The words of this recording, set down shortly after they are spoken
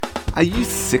Are you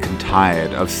sick and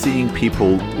tired of seeing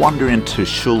people wander into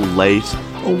shul late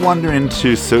or wander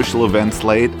into social events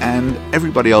late and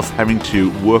everybody else having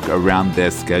to work around their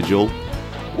schedule?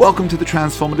 Welcome to the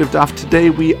Transformative Daf.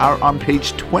 Today we are on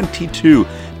page 22,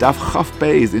 Daf Chaf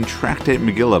Beis in Tractate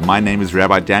Megillah. My name is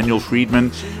Rabbi Daniel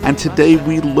Friedman, and today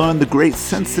we learn the great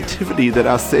sensitivity that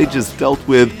our sages dealt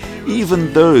with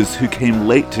even those who came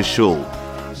late to shul.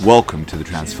 Welcome to the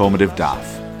Transformative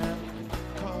Daf.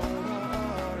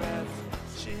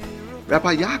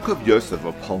 Rabbi Yaakov Yosef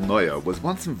of Polnoya was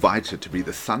once invited to be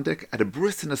the sundik at a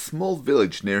bris in a small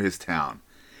village near his town.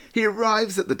 He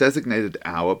arrives at the designated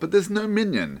hour, but there's no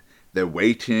minyan. They're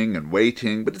waiting and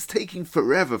waiting, but it's taking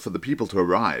forever for the people to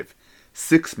arrive.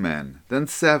 6 men, then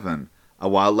 7, a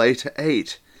while later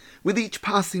 8. With each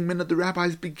passing minute, the rabbi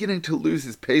is beginning to lose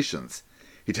his patience.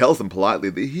 He tells them politely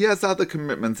that he has other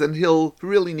commitments and he'll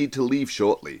really need to leave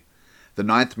shortly. The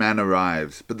 9th man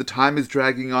arrives, but the time is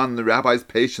dragging on and the rabbi's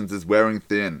patience is wearing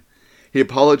thin. He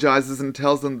apologizes and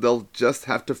tells them they'll just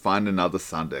have to find another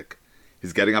sundik.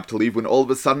 He's getting up to leave when all of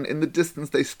a sudden in the distance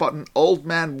they spot an old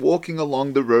man walking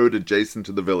along the road adjacent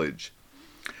to the village.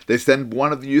 They send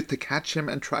one of the youth to catch him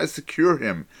and try to secure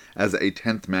him as a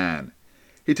 10th man.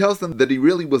 He tells them that he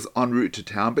really was en route to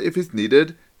town, but if he's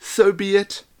needed, so be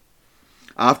it.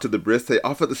 After the bris, they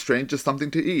offer the stranger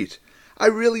something to eat. I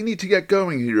really need to get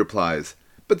going, he replies,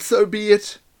 but so be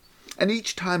it. And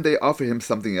each time they offer him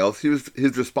something else,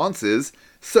 his response is,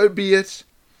 so be it.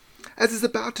 As he's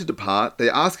about to depart, they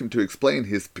ask him to explain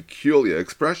his peculiar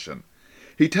expression.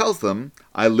 He tells them,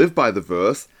 I live by the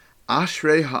verse,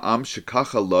 Ashrei ha'am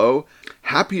shekacha lo,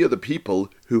 happy are the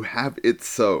people who have it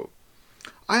so.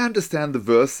 I understand the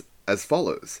verse as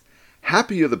follows.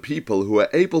 Happy are the people who are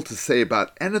able to say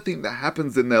about anything that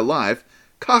happens in their life,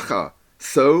 kacha,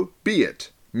 so be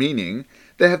it, meaning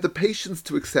they have the patience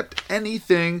to accept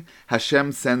anything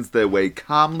Hashem sends their way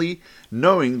calmly,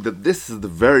 knowing that this is the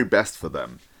very best for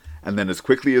them. And then as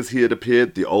quickly as he had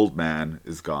appeared, the old man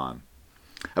is gone.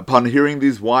 Upon hearing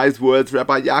these wise words,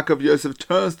 Rabbi Yaakov Yosef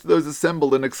turns to those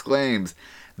assembled and exclaims,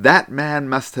 that man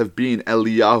must have been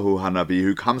Eliyahu Hanavi,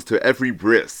 who comes to every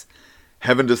bris.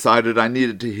 Heaven decided I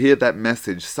needed to hear that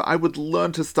message, so I would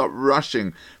learn to stop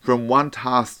rushing from one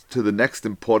task to the next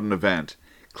important event.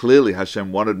 Clearly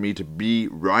Hashem wanted me to be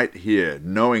right here,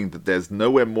 knowing that there's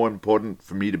nowhere more important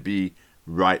for me to be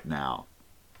right now.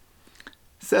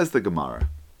 Says the Gemara,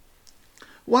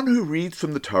 one who reads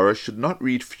from the Torah should not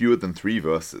read fewer than 3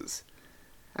 verses.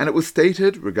 And it was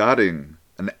stated regarding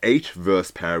an 8-verse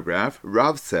paragraph,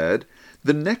 Rav said,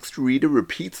 the next reader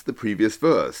repeats the previous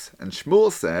verse, and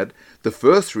Shmuel said, the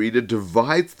first reader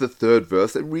divides the 3rd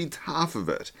verse and reads half of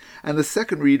it, and the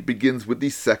second reader begins with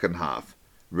the second half.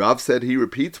 Rav said he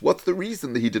repeats, what's the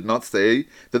reason that he did not say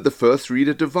that the first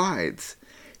reader divides?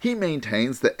 He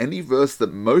maintains that any verse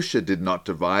that Moshe did not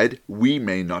divide, we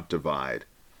may not divide.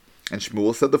 And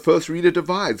Shmuel said the first reader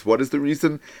divides. What is the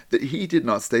reason that he did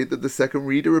not state that the second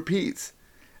reader repeats?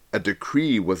 A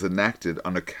decree was enacted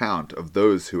on account of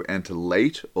those who enter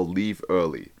late or leave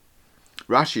early.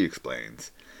 Rashi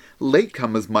explains,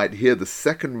 latecomers might hear the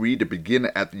second reader begin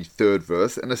at the 3rd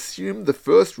verse and assume the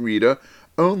first reader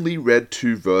only read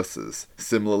 2 verses.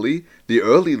 Similarly, the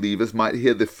early leavers might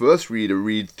hear the first reader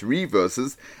read 3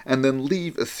 verses and then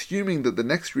leave, assuming that the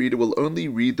next reader will only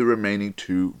read the remaining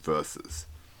 2 verses.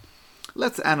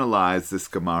 Let's analyze this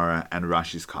Gemara and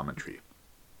Rashi's commentary.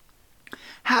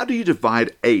 How do you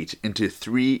divide 8 into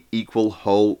 3 equal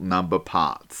whole number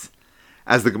parts?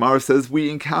 As the Gemara says,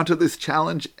 we encounter this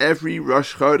challenge every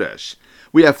Rosh Chodesh.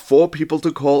 We have 4 people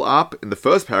to call up. In the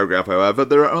first paragraph, however,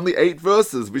 there are only 8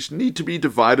 verses which need to be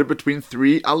divided between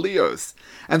 3 aliyos.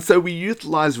 And so we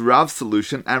utilize Rav's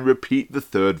solution and repeat the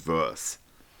 3rd verse.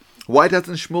 Why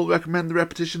doesn't Shmuel recommend the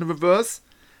repetition of a verse?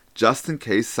 Just in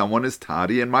case someone is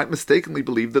tardy and might mistakenly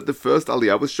believe that the first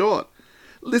aliyah was short.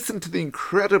 Listen to the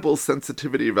incredible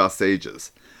sensitivity of our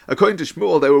sages. According to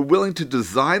Shmuel, they were willing to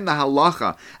design the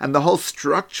halacha and the whole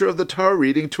structure of the Torah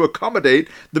reading to accommodate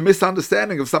the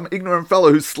misunderstanding of some ignorant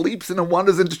fellow who sleeps in and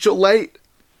wanders into shul late.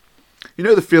 You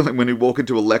know the feeling when you walk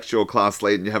into a lecture or class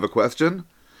late and you have a question?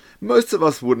 Most of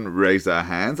us wouldn't raise our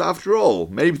hands. After all,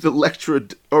 maybe the lecturer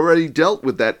already dealt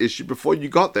with that issue before you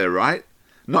got there, right?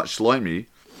 Not Shlomi.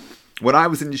 When I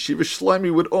was in yeshiva,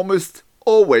 Shlomi would almost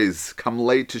always come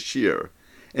late to shir.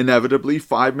 Inevitably,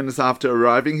 5 minutes after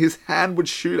arriving, his hand would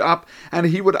shoot up and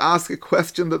he would ask a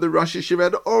question that the Rosh Yeshiva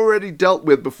had already dealt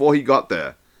with before he got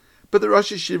there. But the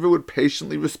Rosh Yeshiva would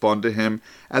patiently respond to him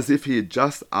as if he had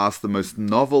just asked the most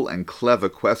novel and clever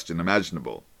question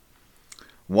imaginable.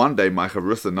 One day, my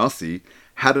Chavrusa Nossi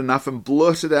had enough and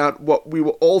blurted out what we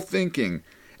were all thinking.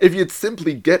 If you'd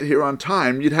simply get here on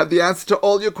time, you'd have the answer to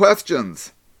all your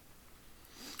questions.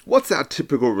 What's our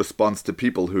typical response to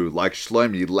people who, like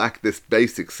Shlomi, lack this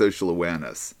basic social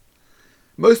awareness?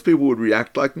 Most people would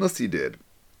react like Nussi did,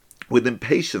 with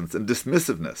impatience and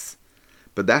dismissiveness.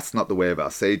 But that's not the way of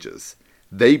our sages.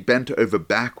 They bent over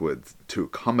backwards to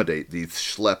accommodate these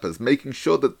schleppers, making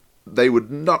sure that they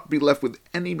would not be left with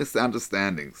any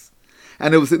misunderstandings.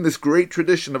 And it was in this great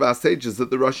tradition of our sages that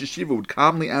the Rosh Yeshiva would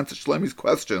calmly answer Shlomi's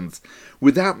questions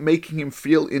without making him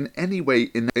feel in any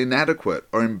way inadequate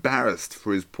or embarrassed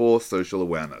for his poor social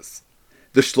awareness.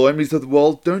 The Shlomis of the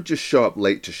world don't just show up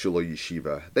late to shul or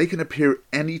yeshiva. They can appear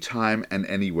any time and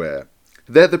anywhere.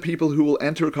 They're the people who will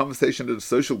enter a conversation at a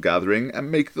social gathering and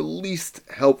make the least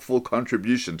helpful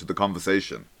contribution to the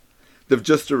conversation. They've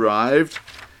just arrived,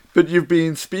 but you've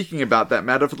been speaking about that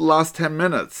matter for the last 10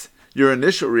 minutes. Your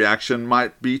initial reaction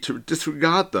might be to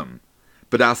disregard them.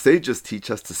 But our sages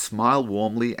teach us to smile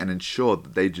warmly and ensure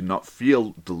that they do not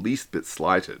feel the least bit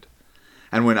slighted.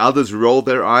 And when others roll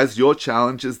their eyes, your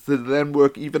challenge is to then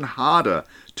work even harder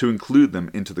to include them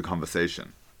into the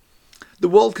conversation. The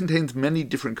world contains many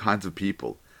different kinds of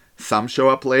people. Some show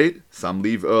up late, some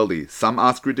leave early, some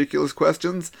ask ridiculous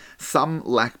questions, some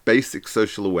lack basic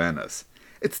social awareness.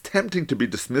 It's tempting to be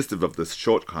dismissive of the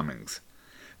shortcomings.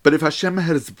 But if Hashem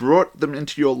has brought them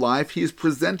into your life, He is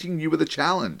presenting you with a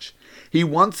challenge. He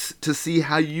wants to see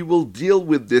how you will deal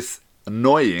with this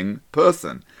annoying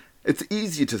person. It's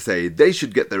easy to say they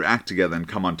should get their act together and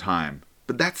come on time,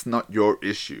 but that's not your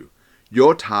issue.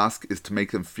 Your task is to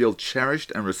make them feel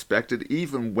cherished and respected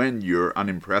even when you're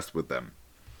unimpressed with them.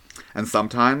 And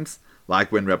sometimes,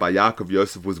 like when Rabbi Yaakov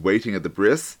Yosef was waiting at the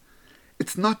bris,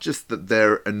 it's not just that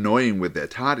they're annoying with their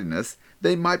tardiness,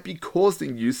 they might be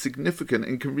causing you significant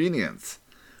inconvenience.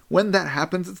 When that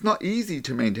happens, it's not easy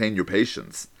to maintain your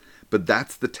patience, but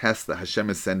that's the test that Hashem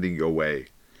is sending your way.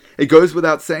 It goes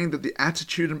without saying that the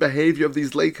attitude and behavior of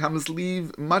these latecomers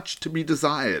leave much to be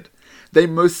desired. They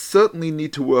most certainly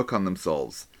need to work on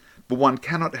themselves, but one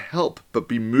cannot help but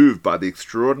be moved by the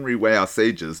extraordinary way our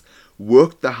sages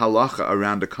worked the halacha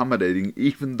around accommodating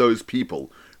even those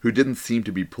people who didn't seem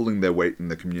to be pulling their weight in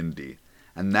the community,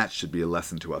 and that should be a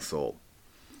lesson to us all.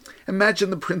 Imagine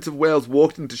the Prince of Wales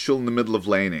walked into shul in the middle of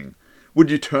laning.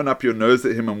 Would you turn up your nose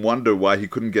at him and wonder why he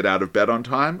couldn't get out of bed on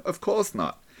time? Of course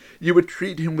not. You would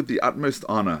treat him with the utmost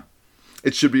honor.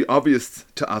 It should be obvious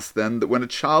to us then that when a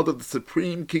child of the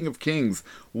Supreme King of Kings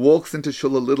walks into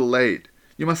shul a little late,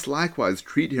 you must likewise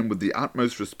treat him with the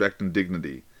utmost respect and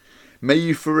dignity. May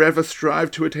you forever strive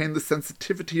to attain the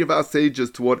sensitivity of our sages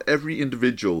toward every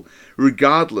individual,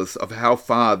 regardless of how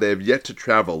far they have yet to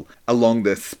travel along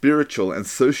their spiritual and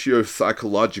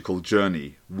socio-psychological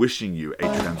journey. Wishing you a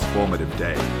transformative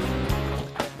day.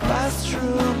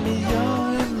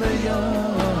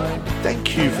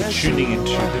 Thank you for tuning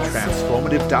into the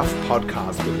Transformative Daf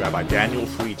podcast with Rabbi Daniel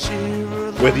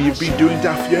Friedman. Whether you've been doing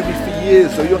Daf Yomi for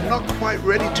years or you're not quite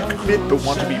ready to commit but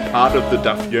want to be part of the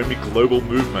Daf Yomi global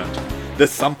movement,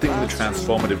 there's something in the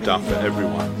Transformative Daf for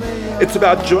everyone. It's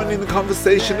about joining the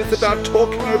conversation. It's about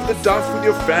talking over the Daf with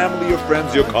your family, your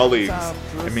friends, your colleagues.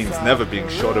 It means never being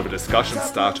short of a discussion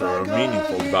starter or a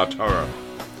meaningful Dvar Torah.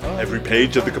 Every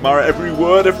page of the Gemara, every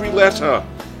word, every letter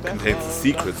contains the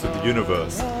secrets of the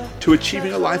universe. To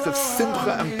achieving a life of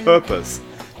simcha and purpose,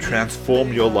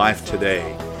 transform your life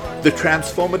today. The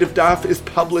Transformative Daf is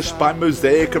published by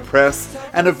Mosaic Press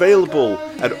and available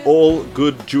at all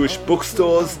good Jewish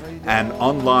bookstores and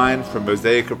online from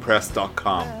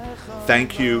mosaicpress.com.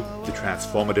 Thank you, the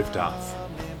Transformative Daf.